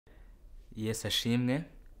Yesu ashimwe.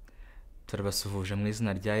 Turabasuhuje mu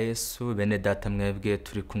izina rya Yesu. Bene data mwebwe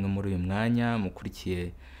turi kumwe muri uyu mwanya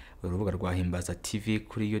mukurikiye urubuga rwa Himbaza TV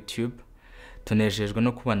kuri YouTube. Tunejejwe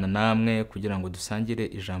no kubana namwe kugira ngo dusangire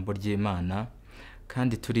ijambo ry'Imana,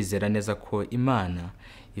 kandi turizera neza ko Imana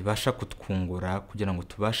ibasha kutwungura kugira ngo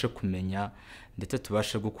tubashe kumenya ndetse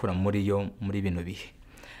tubashe gukura muri bino bihe.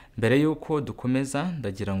 Mbere yuko dukomeza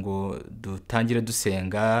ndagira ngo dutangire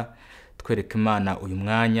dusenga, twereke Imana uyu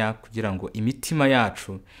mwanya kugira ngo imitima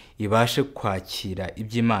yacu ibashe kwakira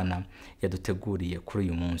iby'Imana yaduteguriye kuri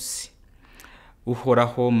uyu munsi.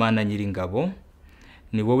 Uhoraho Mana Nyiringabo,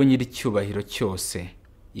 ni wowe nyiri icyubahiro cyose,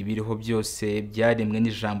 ibiriho byose byaremwe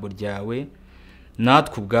n'ijambo ryawe.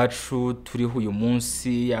 Natwe ubwacu turiho uyu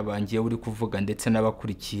munsi, abangiye uri kuvuga ndetse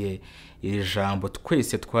n'abakurikiye iri jambo,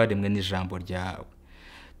 twese twaremwe n'ijambo ryawe.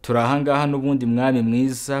 Turahangaha n'ubundi Mwami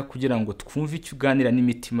mwiza kugira ngo twumve icyo uganira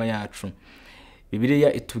n'imitima yacu.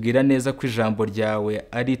 Bibiliya itubwira neza ko ijambo ryawe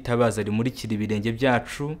ari itabaza rimurikira ibirenge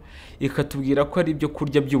byacu, ikatubwira ko ari ibyo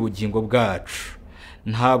kurya by'ubugingo bwacu.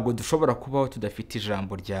 Ntabwo dushobora kubaho tudafite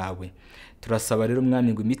ijambo ryawe. Turasaba rero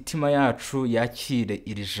Mwami ngo imitima yacu yakire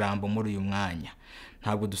iri jambo muri uyu mwanya.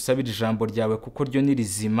 Ntabwo dusabira ijambo ryawe kuko ryo ni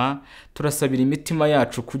rizima, turasabira imitima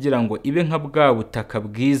yacu kugira ngo ibe nka bwa butaka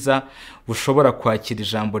bwiza bushobora kwakira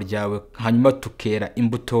ijambo ryawe, hanyuma tukera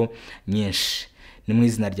imbuto nyinshi. Ni mu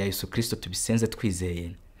izina rya Yesu Christo tubisenze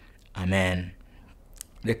twizeye. Amen.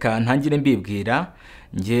 Reka ntangire mbibwira,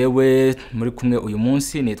 njyewe muri kumwe uyu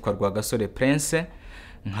munsi nitwa Rwagasore Prince,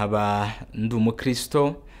 nkaba ndi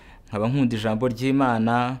umukristo, nkaba nkunda ijambo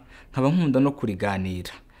ry'Imana, nkaba nkunda no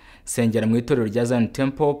kuriganira. Sengera mu itorero rya Zion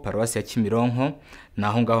Temple, paruwasi ya Kimironko,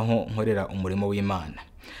 naho ngaho nkorera umurimo w'Imana.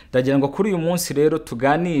 Ndagira ngo kuri uyu munsi rero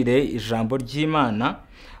tuganire ijambo ry'Imana.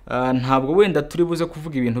 Ntabwo wenda turi buze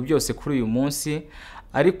kuvuga ibintu byose kuri uyu munsi,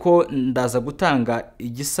 ariko ndaza gutanga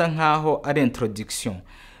igisa nkaho ari introduction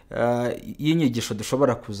y'inyigisho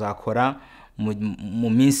dushobora kuzakora mu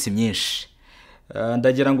minsi myinshi.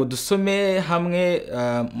 Ndagira ngo dusome hamwe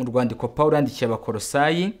mu rwandiko Pawulo yandikiye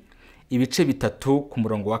Abakolosayi, ibice 3 ku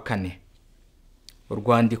murongo wa 4.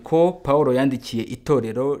 Urwandiko Pawulo yandikiye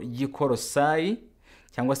itorero ry'Ikolosayi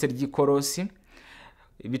cyangwa se ry'Ikolosi,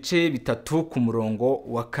 ibice 3 ku murongo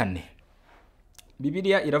wa 4.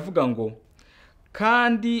 Bibiliya iravuga ngo,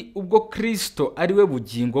 kandi ubwo Christo ari we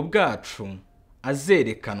bugingo bwacu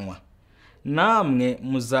azerekanwa, namwe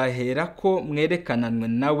muzahera ko mwerekananwe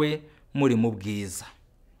nawe muri mu bwiza.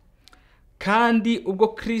 Kandi ubwo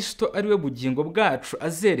Christo ari we bugingo bwacu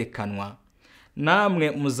azerekanwa,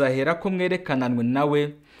 namwe muzahera ko mwerekananwe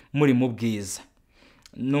nawe muri mu bwiza.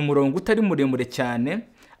 Ni umurongo utari muremure cyane,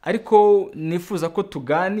 ariko nifuza ko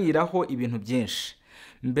tuganiraho ibintu byinshi.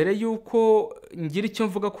 Mbere yuko ngira icyo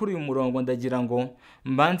mvuga kuri uyu murongo, ndagira ngo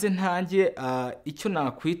mbanze ntange icyo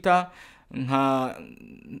nakwita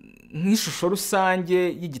nk'ishusho rusange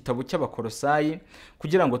y'igitabo cy'Abakolosayi,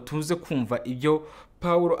 kugira ngo tuze kumva ibyo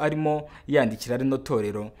Pawulo arimo yandikira rino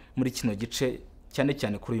torero muri kino gice, cyane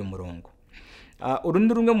cyane kuri uyu murongo. Uru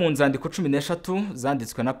ni rumwe mu nzandiko 13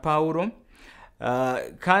 zanditswe na Pawulo,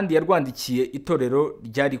 kandi yarwandikiye itorero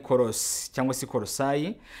rya Kolosi cyangwa se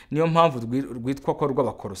Kolosayi. Niyo mpamvu rwitwa ko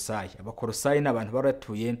rw'Abakolosayi. Abakolosayi ni abantu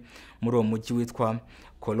baratuye muri uwo mujyi witwa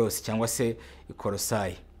Kolosi cyangwa se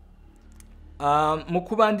Kolosayi. Mu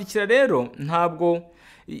kubandikira rero ntabwo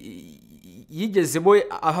yigeze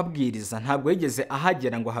ahabwiriza, ntabwo yigeze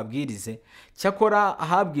ahagera ngo ahabwirize. Cyakora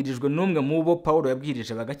ahabwirijwe n'umwe mu bo Pawulo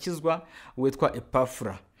yabwirije bagakizwa, witwa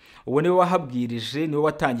Epafura. Uwo niwe wahabwirije, niwe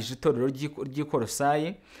watangije itorero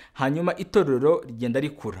ry'Ikolosayi, hanyuma itorero rigenda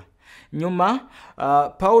rikura. Nyuma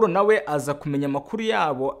Pawulo nawe aza kumenya amakuru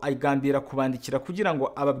yabo, agambira kubandikira kugira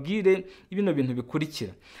ngo ababwire ibino bintu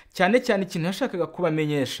bikurikira. Cyane cyane ikintu yashakaga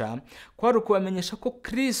kubamenyesha, kwari ukubamenyesha ko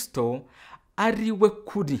Christo ari we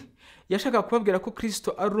kuri. Yashakaga kubabwira ko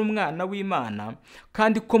Christo ari umwana w'Imana,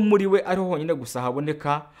 kandi ko muri we ari honyine gusa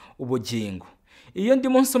haboneka ubugingo. Iyo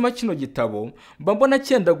ndimo nsoma kino gitabo, mbona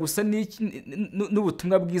cyenda gusa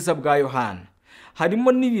n'ubutumwa bwiza bwa Yohana.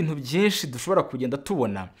 Harimo n'ibintu byinshi dushobora kugenda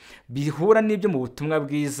tubona bihura n'ibyo mu butumwa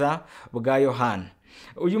bwiza bwa Yohana.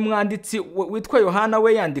 Uyu mwanditsi witwa Yohana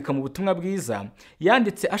we yandika mu butumwa bwiza,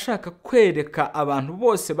 yanditse ashaka kwereka abantu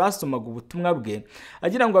bose basomaga ubutumwa bwe,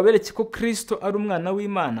 agira ngo abereke ko Christo ari umwana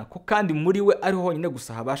w'Imana, ko kandi muri we ari honyine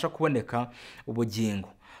gusa habasha kuboneka ubugingo.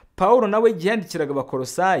 Pawulo nawe yandikiraga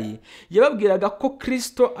Abakolosayi, yababwiraga ko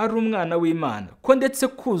Christo ari umwana w'Imana, ko ndetse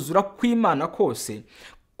kuzura kw'Imana kose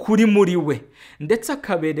kuri muri we, ndetse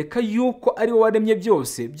akabereka yuko ari we waremye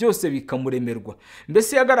byose bikamuremerwa.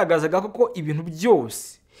 Mbese yagaragazaga ko ibintu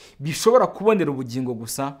byose bishobora kubonera ubugingo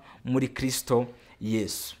gusa muri Kristo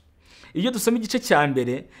Yesu. iyo dusoma igice cya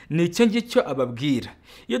mbere ni icyo ngicyo ababwira.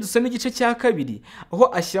 Iyo dusoma igice cya kabiri aho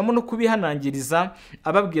ashyiramo no kubihanangiriza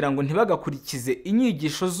ababwira ngo ntibagakurikize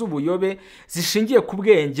inyigisho z'ubuyobe zishingiye ku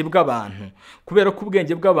bwenge bw'abantu, kubera ko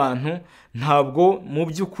ubwenge bw'abantu ntabwo mu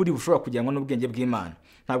by'ukuri bushobora kujyanwa n'ubwenge bw'Imana.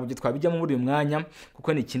 Ntabwo twabijyamo muri uyu mwanya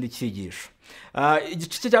kuko ni ikindi cyigisho.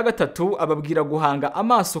 Igice cya gatatu ababwira guhanga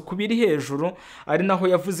amaso ku biri hejuru, ari naho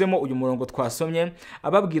yavuzemo uyu murongo twasomye,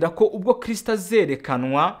 ababwira ko ubwo Kristo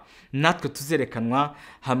azerekanwa natwe tuzerekanwa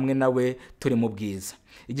hamwe nawe turi mu bwiza.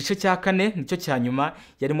 Igice cya kane nicyo cya nyuma,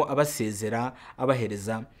 yarimo abasezera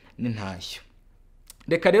abahereza n'intashyo.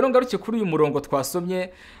 Reka rero ngaruke kuri uyu murongo twasomye,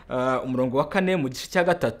 umurongo wa 4 mu gice cya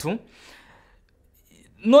gatatu.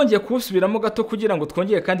 Nongeye kuwusubiramo gato kugira ngo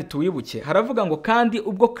twongere kandi tuwibuke. Haravuga ngo kandi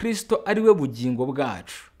ubwo Kristo ari we bugingo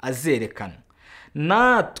bwacu azerekana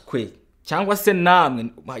natwe, cyangwa se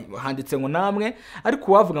namwe, handitse ngo namwe,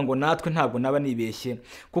 ariko wavuga ngo natwe ntabwo naba nibeshye,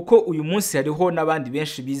 kuko uyu munsi hariho n'abandi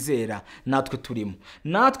benshi bizera natwe turimo.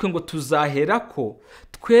 Natwe ngo tuzahera ko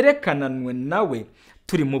twerekananwe nawe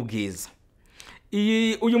turi mu bwiza.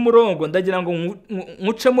 Uyu murongo ndagira ngo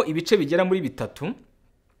nkucemo ibice bigera muri 3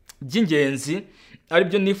 by'ingenzi, ari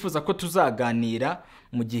byo nifuza ko tuzaganira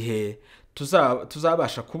mu gihe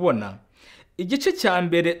tuzabasha kubona. Igice cya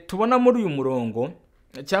mbere tubona muri uyu murongo,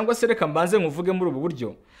 cyangwa se reka mbanze nkuvuge muri ubu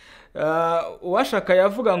buryo. Uwashaka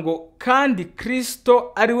yavuga ngo kandi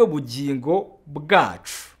Kristo ari we bugingo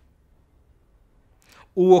bwacu.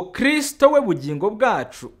 Uwo Kristo we bugingo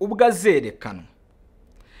bwacu ubwo azerekanwa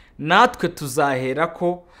natwe tuzahera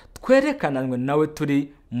ko twerekananwe nawe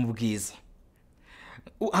turi mu bwiza.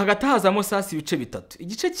 Hagati hazamo sasi ibice 3.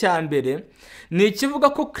 Igice cya mbere ni ikivuga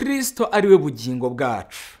ko Kristo ari we bugingo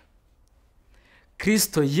bwacu.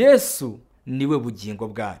 Kristo Yesu niwe bugingo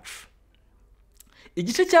bwacu.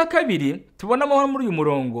 Igice cya kabiri tubonamo muri uyu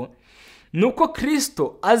murongo nuko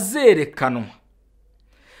Kristo azerekanwa.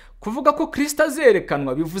 Kuvuga ko Kristo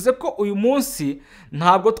azerekanwa bivuze ko uyu munsi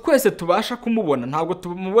ntabwo twese tubasha kumubona, ntabwo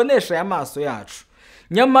tumubonesha aya maso yacu,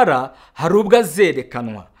 nyamara hari ubwo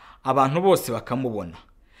azerekanwa abantu bose bakamubona.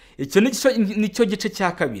 Icyo nicyo gice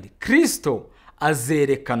cya kabiri, Kristo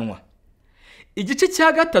azerekanwa. Igice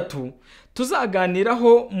cya gatatu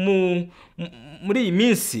tuzaganiraho muri iyi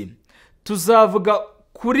minsi, tuzavuga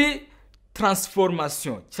kuri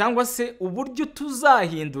transformation, cyangwa se uburyo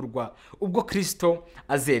tuzahindurwa ubwo Kristo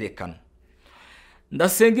azerekanwa.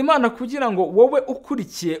 Ndasenga Imana kugira ngo wowe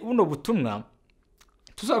ukurikiye buno butumwa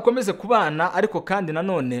tuzakomeze kubana, ariko kandi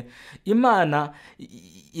nanone Imana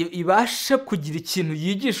ibashe kugira ikintu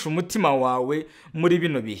yigisha umutima wawe muri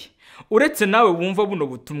bino bihe. Uretse nawe wumva buno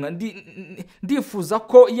butumwa, ndifuza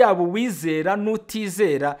ko yaba uwizera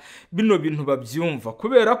n'utizera bino bintu babyumva,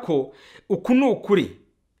 kubera ko uku ni ukuri.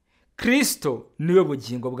 Kristo niwe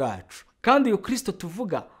bugingo bwacu, kandi uyu Kristo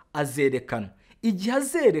tuvuga azerekanwa. Igihe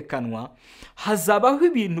azerekanwa hazabaho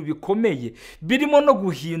ibintu bikomeye birimo no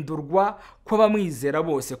guhindurwa kw'abamwizera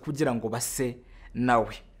bose kugira ngo base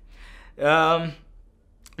nawe.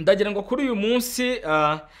 Ndagira ngo kuri uyu munsi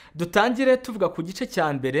dutangire tuvuga ku gice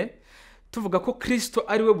cya mbere, tuvuga ko Kristo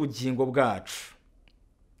ari we bugingo bwacu.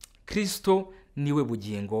 Kristo niwe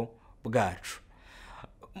bugingo bwacu.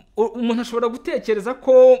 Umuntu ashobora gutekereza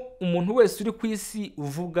ko umuntu wese uri ku isi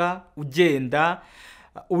uvuga, ugenda,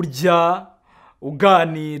 urya,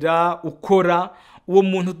 uganira, ukora, uwo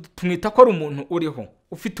muntu tumwita ko ari umuntu uriho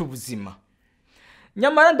ufite ubuzima.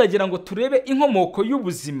 Nyamara ndagira ngo turebe inkomoko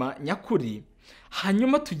y'ubuzima nyakuri,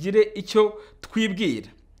 hanyuma tugire icyo twibwira.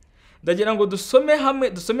 Ndagira ngo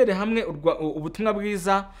dusomere hamwe ubutumwa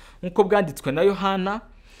bwiza nk'uko bwanditswe na Yohana,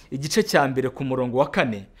 igice cya mbere ku murongo wa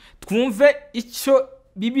 4, twumve icyo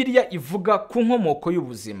Bibiliya ivuga ku nkomoko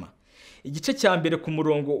y'ubuzima. Igice cya mbere ku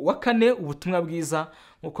murongo wa 4, ubutumwa bwiza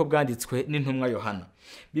nk'uko bwanditswe n'intumwa Yohana.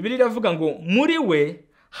 Bibiliya iravuga ngo muri we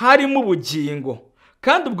harimo ubugingo,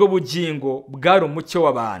 kandi ubwo bugingo bwari umucyo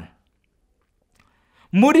w'abantu.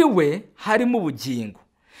 Muri we harimo ubugingo.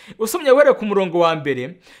 Usomye were ku murongo wa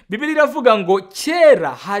 1, Bibiliya iravuga ngo kera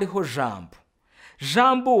hariho jambo.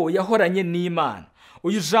 Jambo yahoranye n'Imana.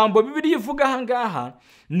 Uyu jambo Bibiliya ivuga aha ngaha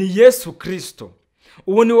ni Yesu Kristo.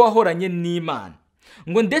 Uwo ni wahoranye n'Imana.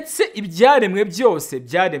 Ngo ndetse ibyaremwe byose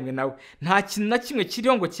byaremwe nawe. Nta kintu na kimwe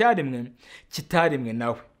kiriho ngo cyaremwe kitaremwe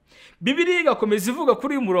nawe. Bibiliya igakomeza ivuga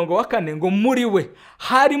kuri uyu murongo wa 4 ngo muri we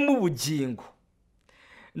harimo ubugingo.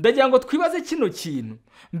 Ndagira ngo twibaze kino kintu.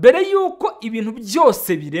 Mbere yuko ibintu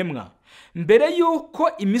byose biremwa, mbere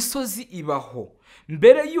yuko imisozi ibaho,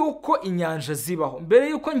 mbere yuko inyanja zibaho, mbere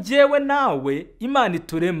yuko njyewe nawe Imana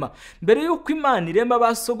iturema, mbere yuko Imana irema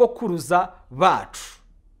abasogokuruza bacu,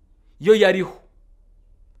 yo yariho,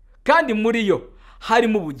 kandi muri yo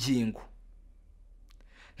harimo ubugingo.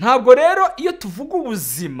 Ntabwo rero iyo tuvuga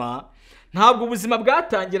ubuzima, ntabwo ubuzima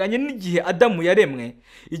bwatangiranye n'igihe Adamu yaremwe,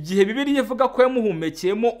 igihe Bibiliya ivuga ko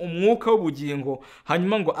yamuhumekeyemo umwuka w'ubugingo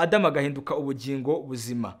hanyuma ngo Adamu agahinduka ubugingo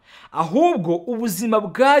buzima. Ahubwo ubuzima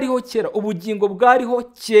bwariho kera, ubugingo bwariho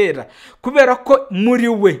kera, kubera ko muri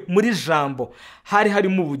we, muri jambo hari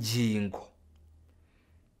harimo ubugingo.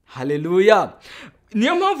 Haleluya.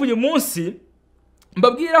 Niyo mpamvu uyu munsi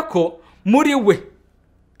mbabwira ko muri we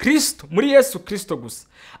Christo, muri Yesu Christo gusa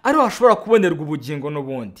ariho hashobora kubonerwa ubugingo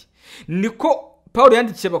n'ubundi. Niko Paulo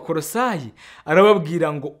yandikiye Abakolosayi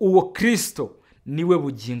arababwira ngo uwo Christo niwe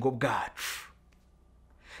bugingo bwacu.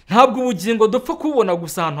 Ntabwo ubugingo dupfa kubona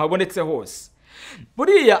gusa ahantu habonetse hose.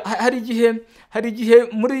 Buriya hari igihe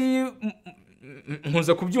muri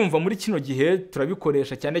nkunze kubyumva muri kino gihe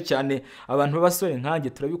turabikoresha cyane cyane abantu b'abasore nkanjye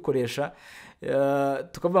turabikoresha,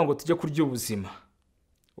 tukavuga ngo tujye kurya ubuzima.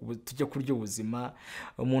 Tujya kurya ubuzima,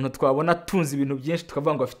 umuntu twabona atunze ibintu byinshi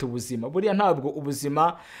tukavuga ngo afite ubuzima. Buriya ntabwo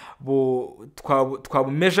ubuzima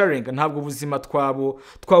twabumeasuring, ntabwo ubuzima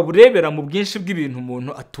twaburebera mu bwinshi bw'ibintu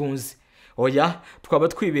umuntu atunze. Oya, twaba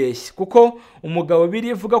twibeshye, kuko umugabo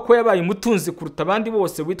Bibiliya ivuga ko yabaye umutunzi kuruta abandi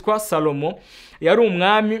bose witwa Salomo, yari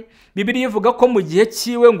umwami. Bibiliya ivuga ko mu gihe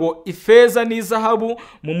cyiwe ngo ifeza n'izahabu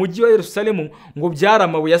mu mujyi wa Yerusalemu ngo byari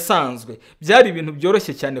amabuye asanzwe, byari ibintu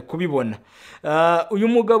byoroshye cyane kubibona. Uyu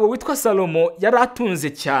mugabo witwa Salomo yari atunze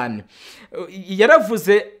cyane,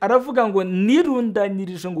 aravuga ngo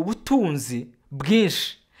nirundanirije ngo ubutunzi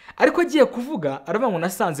bwinshi, ariko agiye kuvuga aravuga ngo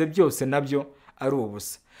nasanze byose nabyo ari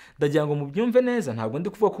ubusa. Ndagira ngo mubyumve neza, ntabwo ndi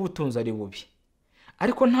kuvuga ko ubutunzi ari bubi,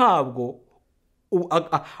 ariko ntabwo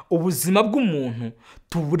ubuzima bw'umuntu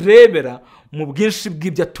tuburebera mu bwinshi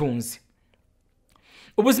bw'ibyo atunze.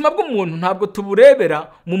 Ubuzima bw'umuntu ntabwo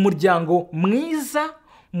tuburebera mu muryango mwiza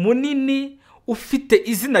munini ufite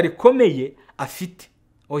izina rikomeye afite.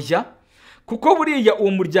 Oya, kuko buriya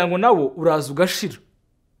uwo muryango nawo uraza ugashira.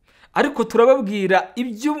 Ariko turababwira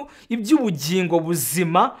iby'ubugingo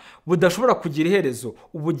buzima budashobora kugira iherezo,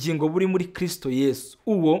 ubugingo buri muri Kristo Yesu,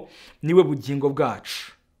 uwo niwe bugingo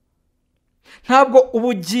bwacu. Ntabwo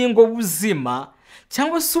ubugingo buzima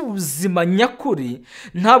cyangwa se ubuzima nyakuri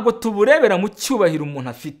ntabwo tuburebera mu cyubahiro umuntu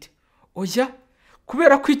afite. Oya,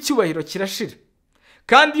 kubera ko icyubahiro kirashira,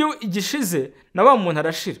 kandi iyo igishize na wa muntu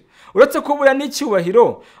arashira. Uretse ko buriya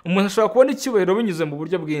n'icyubahiro umuntu ashobora kubona icyubahiro binyuze mu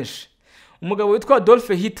buryo bwinshi. Umugabo witwa Adolf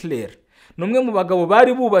Hitler ni umwe mu bagabo bari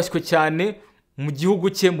bubashywe cyane mu gihugu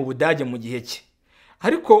cye, mu Budage mu gihe cye.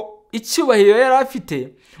 Ariko icyubahiro yari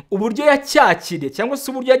afite, uburyo yacyakiriye cyangwa se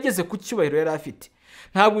uburyo yageze ku cyubahiro yari afite,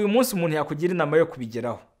 ntabwo uyu munsi umuntu yakugira inama yo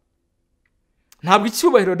kubigeraho. Ntabwo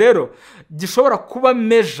icyubahiro rero gishobora kuba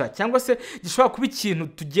measure cyangwa se gishobora kuba ikintu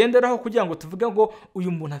tugenderaho kugira ngo tuvuge ngo uyu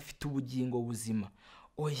muntu afite ubugingo buzima.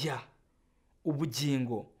 Oya,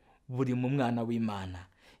 ubugingo buri mu mwana w'Imana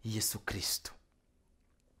Yesu Christo.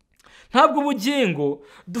 Ntabwo ubugingo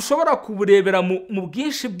dushobora kuburebera mu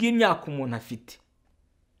bwinshi bw'imyaka umuntu afite.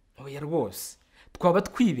 Oya rwose, twaba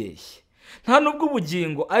twibeshye. Nta nubwo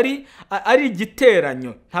ubugingo ari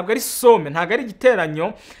igiteranyo, ntabwo ari some, ntabwo ari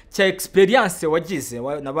igiteranyo cya experience wagize.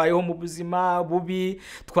 Nabayeho mu buzima bubi,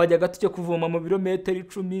 twajyaga tujya kuvoma mu birometero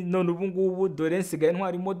 10, none ubu ngubu dore nsigaye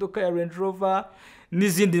ntwara imodoka ya Range Rover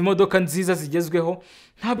n'izindi modoka nziza zigezweho.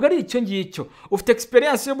 Ntabwo ari icyo ngicyo. Ufite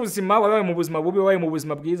experience y'ubuzima, wabaye mu buzima bubi, wabaye mu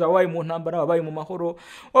buzima bwiza, wabaye mu ntambara, wabaye mu mahoro,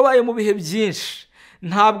 wabaye mu bihe byinshi.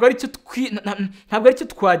 Ntabwo ari cyo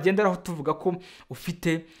twagenderaho tuvuga ko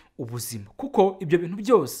ufite ubuzima, kuko ibyo bintu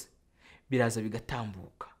byose biraza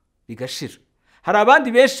bigatambuka bigashira. Hari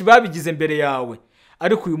abandi benshi babigize mbere yawe,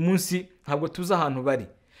 ariko uyu munsi ntabwo tuzi ahantu bari,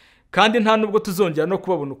 kandi nta nubwo tuzongera no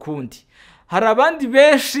kubabona ukundi. Hari abandi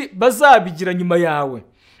benshi bazabigira nyuma yawe,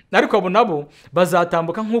 ariko abo nabo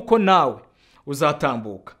bazatambuka nk'uko nawe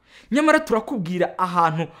uzatambuka. Nyamara turakubwira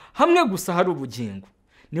ahantu hamwe gusa hari ubugingo,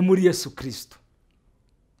 ni muri Yesu Christo.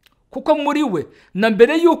 Kuko muri we, na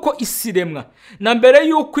mbere yuko isi iremwa, na mbere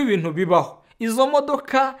yuko ibintu bibaho, izo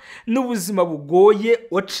modoka n'ubuzima bugoye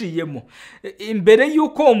waciyemo, mbere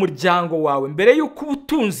yuko umuryango wawe, mbere yuko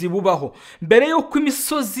ubutunzi bubaho, mbere yuko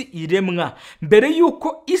imisozi iremwa, mbere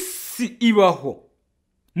yuko isi ibaho,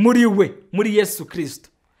 muri we, muri Yesu Christo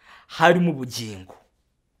harimo ubugingo.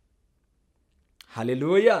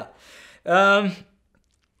 Haleluya.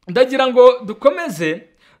 Ndagira ngo dukomeze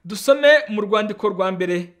dusome mu rwandiko rwa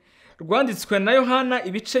mbere rwanditswe na Yohana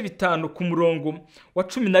ibice 5 ku murongo wa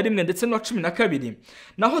 11 ndetse no 12,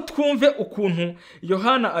 naho twumve ukuntu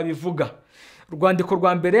Yohana abivuga. Urwandiko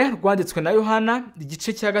rwa mbere rwanditswe na Yohana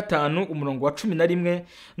igice cya 5 umurongo wa 11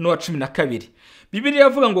 no wa 12. Bibiliya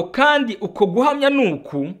yavuga ngo kandi uko guhamya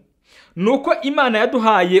nuko Imana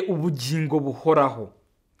yaduhaye ubugingo buhoraho,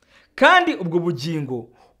 kandi ubwo bugingo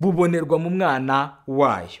bubonerwa mu mwana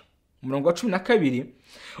wayo. Umurongo wa 12,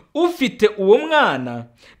 ufite uwo mwana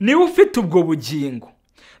niwe ufite ubwo bugingo,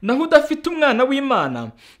 naho udafite umwana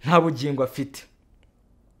w'Imana nta bugingo afite.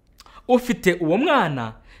 Ufite uwo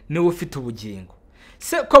mwana niwe ufite ubugingo.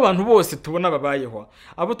 Se ko abantu bose tubona babayeho,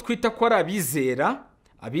 abo twita ko ari abizera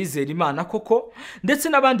Imana koko, ndetse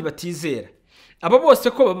n'abandi batizera, abo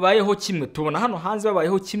bose ko babayeho kimwe, tubona hano hanze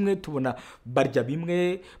babayeho kimwe, tubona barya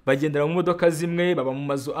bimwe, bagendera mu modoka zimwe, baba mu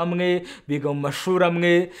mazu amwe, biga mu mashuri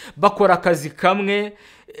amwe, bakora akazi kamwe.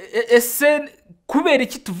 Ese kubera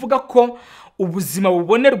iki tuvuga ko ubuzima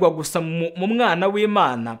bubonerwa gusa mu mwana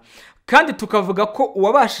w'Imana, kandi tukavuga ko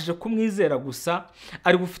uwabashije kumwizera gusa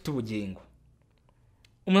ari ufite ubugingo?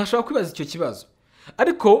 Umuntu ashobora kwibaza icyo kibazo,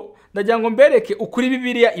 ariko ndagira ngo mbereke ukuri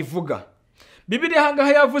Bibiliya ivuga. Bibiliya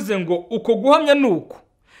hangaha yavuze ngo uko guhamya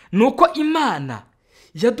nuko Imana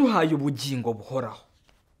yaduhaye ubugingo buhoraho.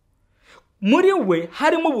 Muri we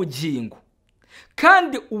harimo ubugingo,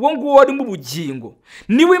 kandi uwo nguwo warimo ubugingo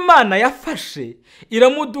niwe Imana yafashe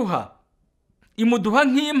imuduha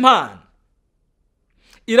nk'impano,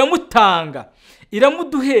 iramutanga,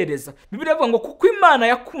 iramuduhereza. Bibiliya ivuga ngo kuko Imana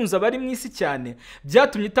yakunze abari mu isi cyane,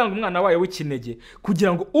 byatumye itanga umwana wayo w'ikinege,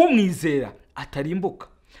 kugira ngo umwizera atarimbuka,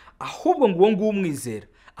 ahubwo ngo uwo nguwo umwizera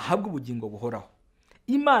ahabwe ubugingo buhoraho.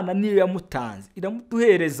 Imana niyo yamutanze,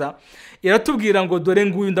 iramuduhereza, iratubwira ngo dore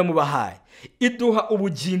nguyu ndamubahaye, iduha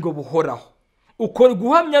ubugingo buhoraho. Uko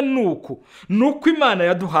guhamya nuko Imana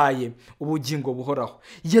yaduhaye ubugingo buhoraho,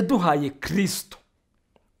 yaduhaye Christo.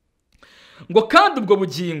 Ngo kandi ubwo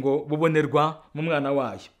bugingo bubonerwa mu mwana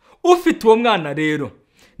wayo. Ufite uwo mwana rero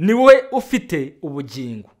niwe ufite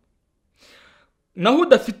ubugingo, naho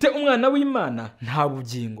udafite umwana w'Imana nta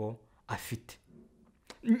bugingo afite.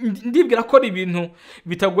 Ndibwira ko ari ibintu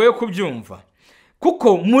bitagoye kubyumva,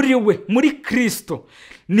 kuko muri Christo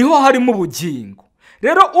niho harimo ubugingo.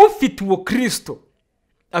 Rero ufite uwo Christo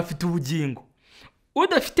afite ubugingo,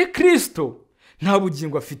 udafite Christo nta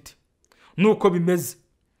bugingo afite. Nuko bimeze.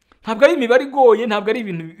 Ntabwo ari imibare igoye, ntabwo ari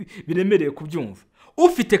ibintu biremereye kubyumva.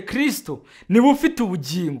 Ufite Christo niwe ufite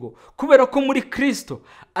ubugingo, kubera ko muri Christo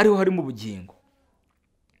ariho harimo ubugingo.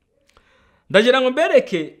 Ndagira ngo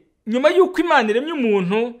mbereke, nyuma y'uko Imana iremye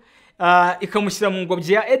umuntu ikamushyira mu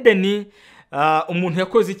ngobyi ya Edeni, umuntu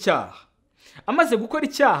yakoze icyaha. Amaze gukora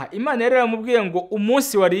icyaha, Imana yari yaramubwiye ngo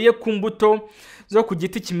umunsi wariye ku mbuto zo ku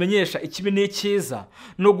giti kimenyesha ikibi n'icyiza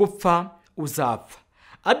no gupfa uzapfa.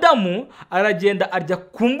 Adamu aragenda arya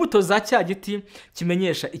ku mbuto za cya giti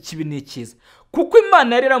kimenyesha ikibi n'icyiza, kuko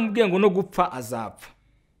Imana yari yaramubwiye ngo no gupfa azapfa.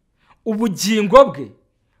 Ubugingo bwe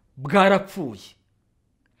bwarapfuye.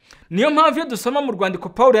 Niyo mpamvu iyo dusoma mu rwandiko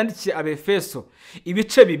Pawulo yandikiye Abefeso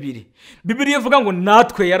ibice 2, Bibiliya ivuga ngo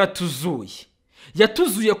natwe yaratuzuye.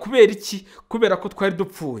 Yatuzuye kubera iki? Kubera ko twari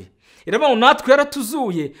dupfuye. Iravuga ngo natwe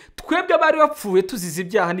yaratuzuye, twebwe abari bapfuye tuzize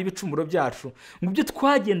ibyaha n'ibicumuro byacu, mu byo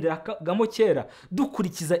twagenderagamo kera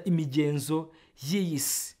dukurikiza imigenzo y'iyi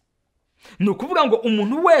si. Ni ukuvuga ngo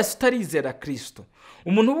umuntu wese utarizera Christo,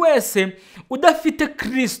 umuntu wese udafite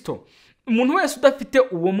Christo, umuntu wese udafite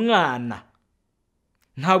uwo mwana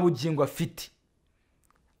nta bugingo afite,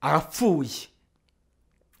 arapfuye.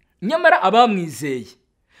 Nyamara abamwizeye,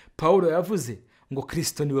 Pawulo yavuze ngo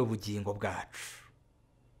Christo niwe bugingo bwacu.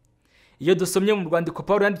 Iyo dusomye mu rwandiko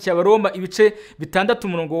Pawulo yandikiye Abaroma ibice 6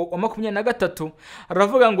 umurongo wa 23,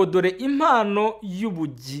 aravuga ngo dore impano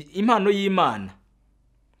y'Imana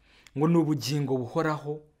ngo ni ubugingo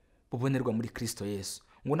buhoraho bubonerwa muri Kristo Yesu,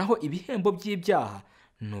 ngo naho ibihembo by'ibyaha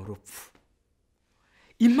ni urupfu.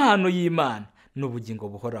 Impano y'Imana ni ubugingo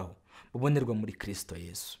buhoraho bubonerwa muri Kristo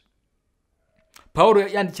Yesu. Pawulo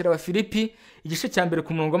yandikira Abafilipi igice cya 1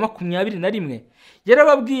 ku murongo wa 21,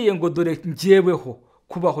 yarababwiye ngo dore njyeweho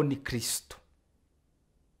kubaho ni Kristo.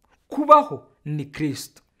 Kubaho ni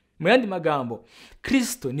Kristo. Mu yandi magambo,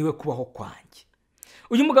 Kristo niwe kubaho kwanjye.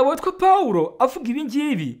 Uyu mugabo witwa Pawulo avuga ibi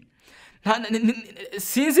ngibi,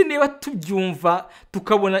 sinzi niba tubyumva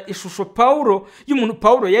tukabona ishusho y'umuntu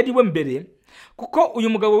Pawulo yari we mbere, kuko uyu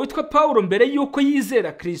mugabo witwa Pawulo mbere yuko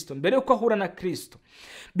yizera Kristo, mbere yuko ahura na Kristo,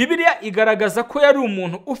 Bibiliya igaragaza ko yari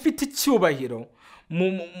umuntu ufite icyubahiro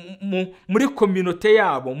muri community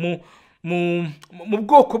yabo, mu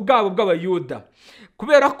bwoko bwabo bw'Abayuda,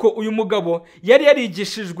 kubera ko uyu mugabo yari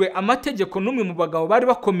yarigishijwe amategeko n'umwe mu bagabo bari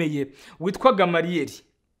bakomeye witwa Gamariyeli.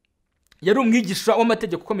 Yari umwigisha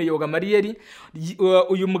w'amategeko ukomeye wa Gamariyeli.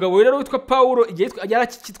 Uyu mugabo rero witwa Pawulo igihe yari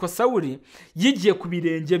akitwa Sawuli, yigiye ku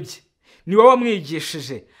birenge bye, niwe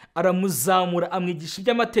wamwigishije, aramuzamura amwigisha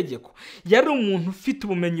iby'amategeko. Yari umuntu ufite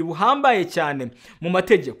ubumenyi buhambaye cyane mu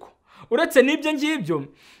mategeko. Uretse n'ibyo ngibyo,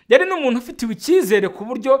 yari n'umuntu ufite icyizere ku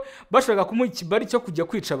buryo bashaka kumuha ikibari cyo kujya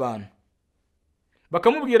kwica abantu.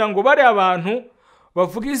 bakamubwira ngo bari abantu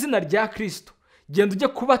bavuga izina rya Christo, genda ujye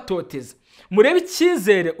kubatoteza. Murebe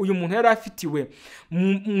icyizere uyu muntu yari afitiwe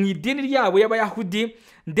mu idini ryabo y'Abayahudi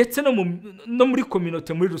ndetse no muri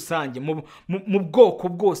community muri rusange, mu bwoko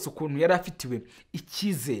bwose, ukuntu yari afitiwe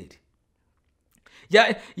icyizere.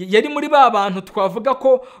 Yari muri ba bantu twavuga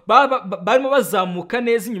ko barimo bazamuka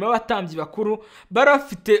neza inyuma y'abatambyi bakuru, bari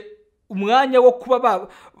bafite umwanya wo kuba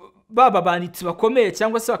baba banditsi bakomeye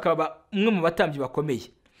cyangwa se bakaba umwe mu batambyi bakomeye.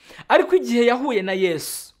 Ariko igihe yahuye na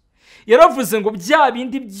Yesu, yaravuze ngo bya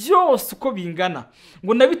bindi byose uko bingana,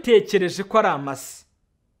 ngo nabitekereje ko ari amasi,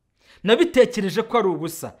 nabitekereje ko ari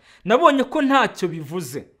ubusa, nabonye ko ntacyo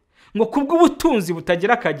bivuze, ngo kubw'ubutunzi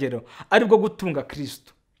butagira akagero aribwo gutunga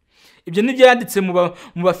Kristo. Ibyo nibyo yanditse mu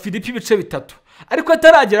Bafilipi ibice 3. Ariko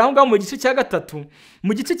ataragera aho ngaho mu gice cya 3,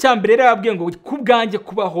 mu gice cya mbere yarabwiye ngo kubwanjye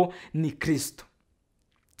kubaho ni Kristo.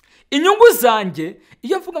 Inyungu zanjye,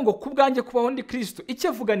 iyo avuga ngo kubwanjye kubaho ni Kristo, icyo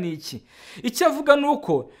avuga ni iki? Icyo avuga ni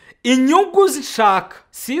uko inyungu zishaka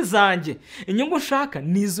si zanjye, inyungu nshaka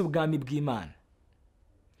ni iz'ubwami bw'Imana.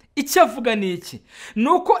 Icyo avuga ni iki?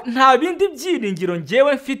 Nuko nta bindi byiringiro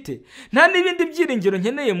ngewe mfite, nta n'ibindi byiringiro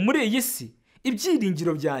nkeneye muri iyi si.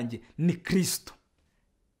 Ibyiringiro byanjye ni Kristo.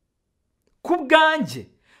 Kubwanjye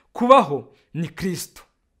kubaho ni Kristo.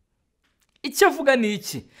 Icyo avuga ni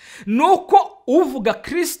iki? Nuko uvuga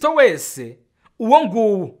Kristo wese, uwo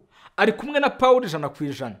nguwo ari kumwe na Pawulo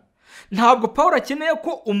 100%. Ntabwo Pawulo akeneye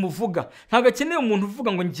ko umuvuga, ntabwo akeneye umuntu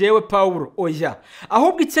uvuga ngo ngewe Pawulo, oya.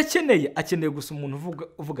 Ahubwo icyo akeneye gusa umuntu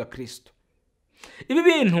uvuga Kristo. Ibi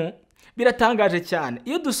bintu biratangaje cyane.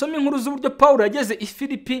 Iyo dusoma inkuru z'uburyo Pawulo yageze i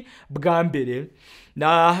Filipi bwa mbere,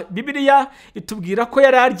 na Bibiliya itubwira ko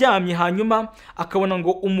yari aryamye, hanyuma akabona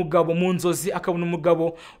ngo umugabo mu nzozi, akabona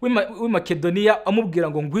umugabo w'i Makedoniya amubwira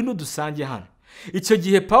ngo ngwino dusange hano. Icyo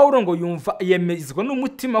gihe Pawulo ngo yumva yemezwa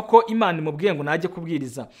n'umutima ko Imana imubwiye ngo najye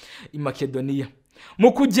kubwiriza i Makedoniya.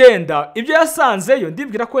 Mu kugenda ibyo yasanzeyo,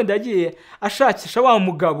 ndibwira ko wenda yagiye ashakisha wa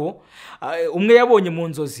mugabo umwe yabonye mu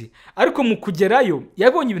nzozi, ariko mu kugerayo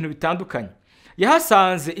yabonye ibintu bitandukanye.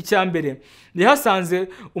 Yahasanze icyambere, yahasanze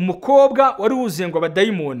umukobwa wari wuzuye ngo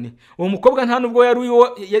abadayimoni. Uwo mukobwa nta nubwo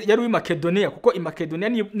yari w'i Makedoniya, kuko i Makedoniya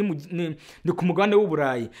ni ku mugabane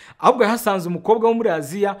w'Uburayi, ahubwo yahasanze umukobwa wo muri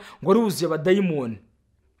Aziya ngo wari wuzuye abadayimoni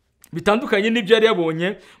bitandukanye n'ibyo yari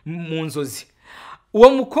yabonye mu nzozi. Uwo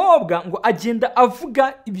mukobwa ngo agenda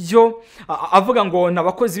avuga ibyo, avuga ngo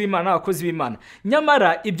n'abakozi b'Imana.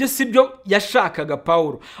 Nyamara ibyo si byo yashakaga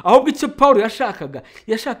Pawulo, ahubwo icyo Pawulo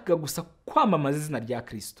yashakaga gusa kwamamaza izina rya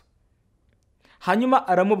Kristo. Hanyuma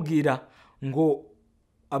aramubwira ngo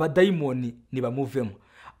abadayimoni nibamuvemo.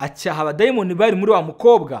 Acyaha abadayimoni bari muri wa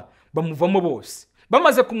mukobwa, bamuvamo bose.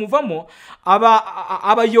 Bamaze kumuvamo,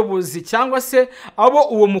 abayobozi cyangwa se abo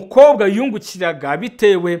uwo mukobwa yungukiraga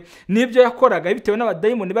bitewe n'ibyo yakoraga, bitewe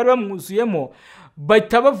n'abadayimoni bari bamwuzuyemo,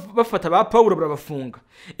 bahita bafata ba Pawulo barabafunga.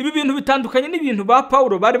 Ibi bintu bitandukanye n'ibintu ba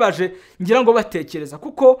Pawulo bari baje ngira ngo batekereza,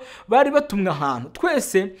 kuko bari batumwe ahantu.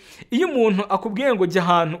 Twese iyo umuntu akubwiye ngo jya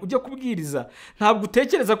ahantu ujye kubwiriza, ntabwo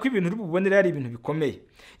utekereza ko ibintu uri bubonere ari ibintu bikomeye.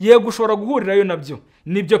 Yego ushobora guhurirayo nabyo,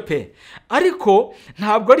 nibyo pe, ariko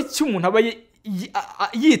ntabwo ari cyo umuntu aba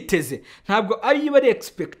yiteze, ntabwo ari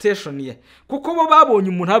expectation ye, kuko bo babonye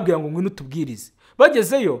umuntu abwira ngo ngwino tubwirize.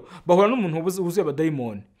 Bagezeyo bahura n'umuntu wuzuye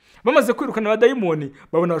abadayimoni. Bamaze kwirukana abadayimoni,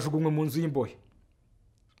 babona bajugunywe mu nzu y'imbohe.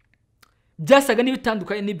 Byasaga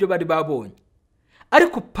n'ibitandukanye n'ibyo bari babonye.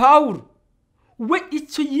 Ariko Pawulo we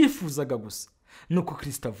icyo yifuzaga gusa nuko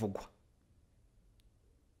Kristo avugwa.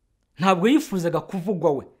 Ntabwo yifuzaga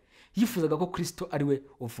kuvugwa we, yifuzaga ko Kristo ari we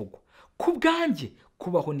uvugwa. Kubwanjye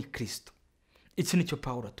kubaho ni Kristo. Iki nicyo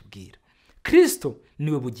Pawulo atubwira. Kristo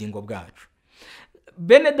niwe bugingo bwacu.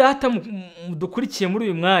 Bene data mudukurikiye muri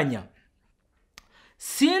uyu mwanya,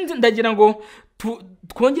 sinzi, ndagira ngo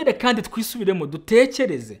twongere kandi twisubiremo,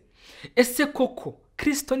 dutekereze, ese koko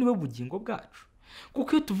Kristo niwe bugingo bwacu?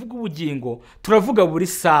 Kuko iyo tuvuga ubugingo, turavuga buri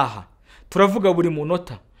saha, turavuga buri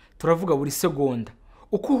munota, turavuga buri segonda.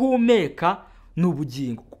 Uko uhumeka ni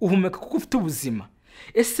ubugingo, uhumeka kuko ufite ubuzima.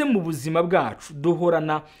 Ese mu buzima bwacu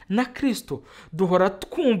duhorana na Kristo, duhora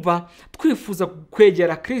twumva twifuza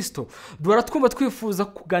kwegera Kristo, duhora twumva twifuza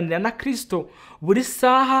kuganira na Kristo buri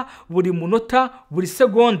saha, buri munota, buri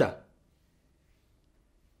segonda.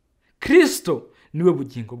 Kristo niwe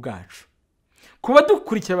bugingo bwacu. Kuba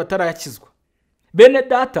dukurikira batarakizwa, bene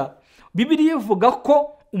data, Bibiliya ivuga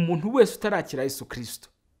ko umuntu wese utarakira Yesu Kristo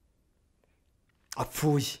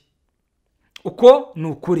apfuye. Uko ni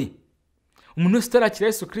ukuri. Umuntu wese utarakira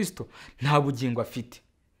Yesu Kristo nta bugingo afite.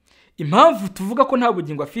 Impamvu tuvuga ko nta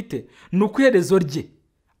bugingo afite ni uko iherezo rye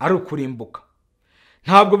ari ukurimbuka.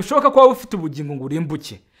 Ntabwo bishoboka ko waba ufite ubugingo ngo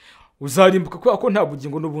urimbuke. uzarimbuka kubera ko nta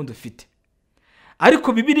bugingo n'ubundi ufite.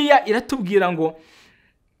 Ariko Bibiliya iratubwira ngo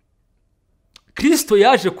Christo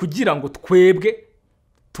yaje kugira ngo twebwe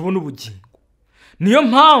tubone ubugingo. Niyo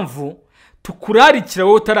mpamvu tukurarikira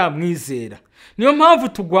wowe utaramwizera. Niyo mpamvu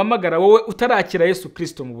tuguhamagara wowe utarakira Yesu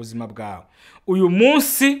Kristo mu buzima bwawe. Uyu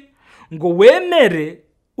munsi ngo wemere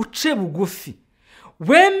uce bugufi.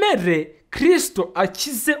 Wemere Kristo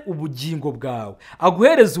akize ubugingo bwawe.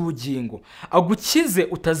 Aguhereze ubugingo. Agukize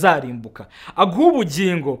utazarimbuka. Aguhe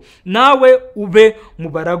ubugingo nawe ube mu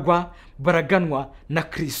baraganwa na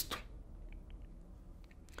Kristo.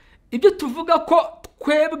 Ibyo tuvuga ko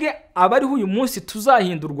twebwe abariho uyu munsi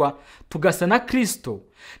tuzahindurwa tugasa na Kristo,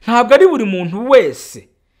 ntabwo ari buri muntu wese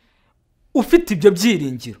ufite ibyo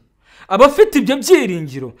byiringiro. Abafite ibyo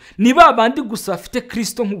byiringiro ni abandi gusa bafite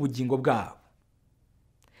Kristo nk'ubugingo bwabo.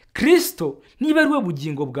 Kristo niba ari we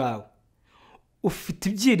bugingo bwawe, ufite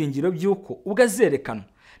ibyiringiro by'uko ubwo azerekanwa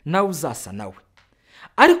nawe uzasa nawe.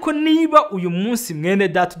 Ariko niba uyu munsi mwene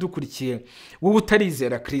data dukurikiye wowe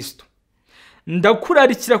utarizera Kristo,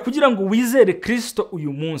 ndakurarikira kugira ngo wizere Kristo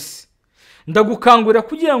uyu munsi. Ndagukangurira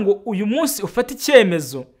kugira ngo uyu munsi ufate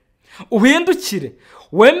icyemezo, uhindukire,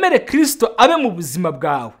 wemere Kristo abe mu buzima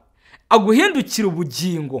bwawe, aguhindukire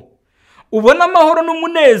ubugingo, ubona amahoro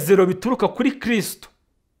n'umunezero bituruka kuri Kristo.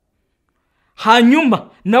 Hanyuma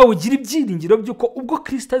nawe ugira ibyiringiro by'uko ubwo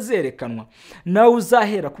Kristo azerekanwa nawe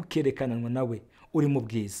uzahera kukerekananwa nawe uri mu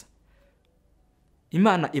bwiza.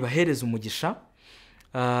 Imana ibahereze umugisha.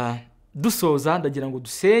 Dusoza ndagira ngo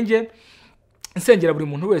dusenge, nsengera buri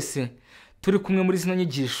muntu wese turi kumwe muri zino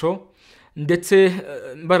nyigisho, ndetse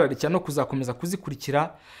mbararikira no kuzakomeza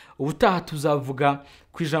kuzikurikira. Ubutaha tuzavuga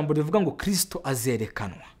ku ijambo rivuga ngo Kristo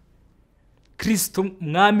azerekanwa. Kristo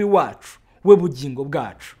mwami wacu, we bugingo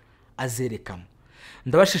bwacu, azerekanwa.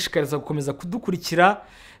 Ndabashishikariza gukomeza kudukurikira,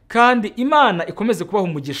 kandi Imana ikomeze kubaha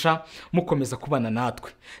umugisha mukomeza kubana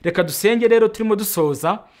natwe. Reka dusenge rero turimo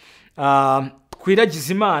dusoza,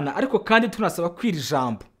 twiragize Imana, ariko kandi tunasaba kwira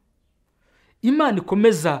ijambo Imana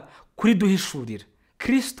ikomeza kuriduhishurira.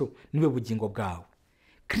 Kristo niwe bugingo bwawe.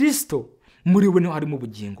 Kristo muri we niho harimo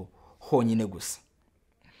ubugingo honyine gusa.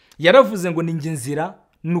 Yaravuze ngo ni njye nzira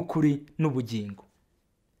n'ukuri n'ubugingo.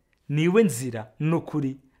 Niwe nzira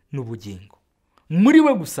n'ukuri n'ubugingo. Muri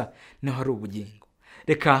we gusa niho hari ubugingo.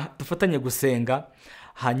 Reka dufatanye gusenga,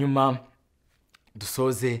 hanyuma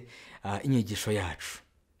dusoze inyigisho yacu.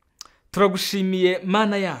 Turagushimiye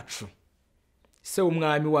Mana yacu, se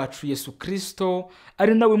umwami wacu Yesu Kristo,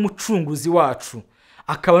 ari nawe mucunguzi wacu,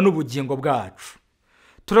 akaba n'ubugingo bwacu.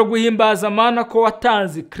 Turaguhimbaza Mana ko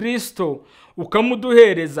watanze Kristo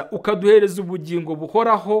ukamuduhereza, ukaduhereza ubugingo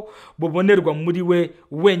buhoraho bubonerwa muri we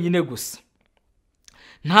wenyine gusa.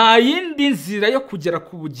 Nta yindi nzira yo kugera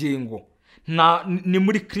ku bugingo, ni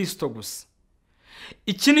muri Kristo gusa.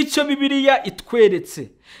 Iki nicyo Bibiliya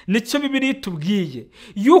itweretse, nicyo Bibiliya itubwiye,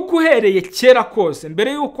 yuko uhereye kera kose,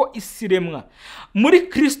 mbere yuko isi iremwa, muri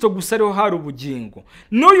Kristo gusa ariho hari ubugingo.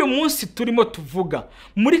 N'uyu munsi turimo tuvuga,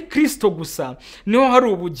 muri Kristo gusa niho hari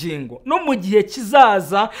ubugingo. No mu gihe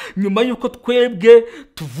kizaza, nyuma yuko twebwe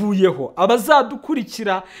tuvuyeho,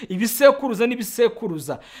 abazadukurikira ibisekuruza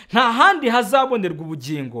n'ibisekuruza, nta handi hazabonerwa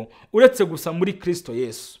ubugingo uretse gusa muri Kristo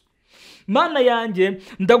Yesu. Mana yanjye,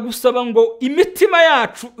 ndagusaba ngo imitima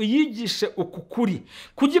yacu uyigishe uku kuri,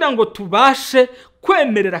 kugira ngo tubashe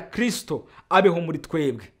kwemerera Kristo abeho muri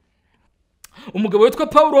twebwe. Umugabo witwa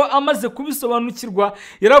Pawulo amaze kubisobanukirwa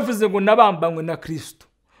yaravuze ngo nabambanywe na Kristo,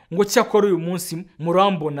 ngo cyakora uyu munsi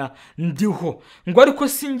murambona ndiho, ngo ariko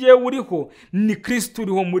si njyewe uriho, ni Kristo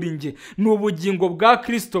uriho muri njye, ni ubugingo bwa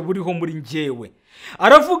Kristo buriho muri njyewe.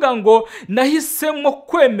 Aravuga ngo nahisemo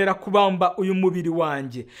kwemera kubamba uyu mubiri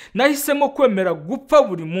wanjye, nahisemo kwemera gupfa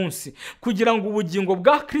buri munsi, kugira ngo ubugingo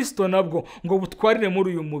bwa Kristo nabwo ngo butwarire muri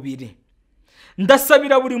uyu mubiri.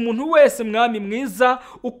 Ndasabira buri muntu wese mwami mwiza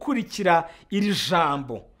ukurikira iri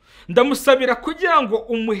jambo, ndamusabira kugira ngo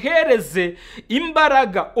umuhereze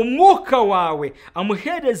imbaraga, umwuka wawe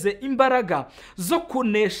amuhereze imbaraga zo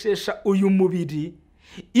kuneshesha uyu mubiri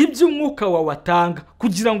ibyo umwuka wawe atanga,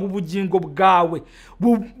 kugira ngo ubugingo bwawe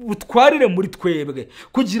butwarire muri twebwe,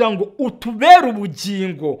 kugira ngo utubere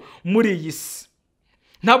ubugingo muri iyi si.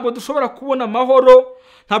 Ntabwo dushobora kubona amahoro,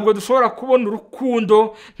 ntabwo dushobora kubona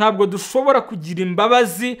urukundo, ntabwo dushobora kugira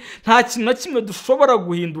imbabazi, nta kintu na kimwe dushobora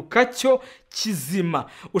guhinduka cyo kizima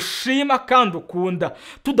ushima kandi ukunda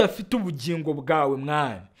tudafite ubugingo bwawe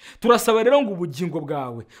mwami. Turasaba rero ngo ubugingo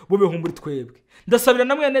bwawe bubeho muri twebwe. Ndasabira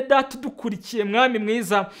na mwene data udukurikiye mwami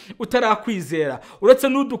mwiza utarakwizera, uretse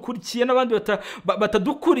n'udukurikiye n'abandi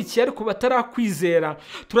batadukurikiye ariko batarakwizera,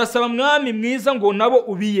 turasaba mwami mwiza ngo nabo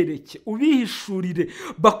ubiyereke, ubihishurire,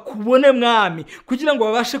 bakubone mwami, kugira ngo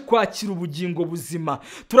babashe kwakira ubugingo buzima.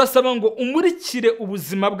 Turasaba ngo umurikire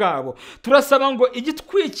ubuzima bwabo. Turasaba ngo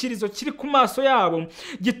igitwikirizo kiri ku maso yabo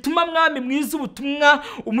gituma mwami mwiza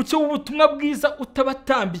umucyo w'ubutumwa bwiza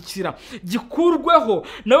utabatambikira gikurweho,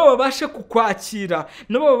 nabo babashe kukwakira,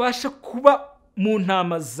 nabo babashe kuba mu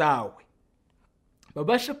ntama zawe,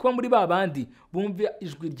 babashe kuba muri babandi bumva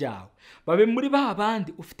ijwi ryawe, babe muri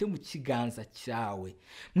babandi ufite mu kiganza cyawe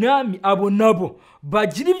mwami. Abo nabo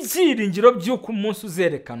bagira ibyiringiro by'uko umunsi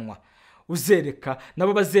uzereka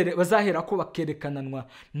nabo bazahera ko bakerekananwa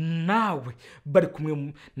nawe, bari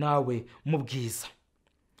kumwe nawe mu bwiza.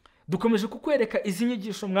 Dukomeje kukwereka izi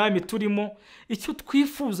nyigisho mwami turimo. Icyo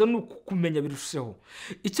twifuza ni ukukumenya birusheho,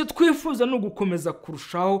 icyo twifuza ni ugukomeza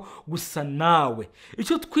kurushaho gusa nawe,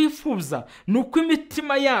 icyo twifuza ni uko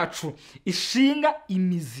imitima yacu ishinga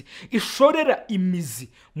imizi, ishorera imizi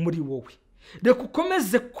muri wowe. Reka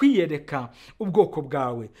ukomeze kwiyereka ubwoko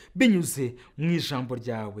bwawe binyuze mu ijambo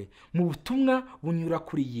ryawe, mu butumwa bunyura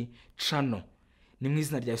kuri iyi channel. Ni mu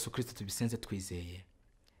izina rya Yesu Christo tubisenze twizeye,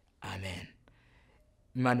 amen.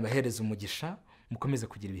 Imana ibahereze umugisha, mukomeze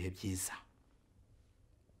kugira ibihe byiza.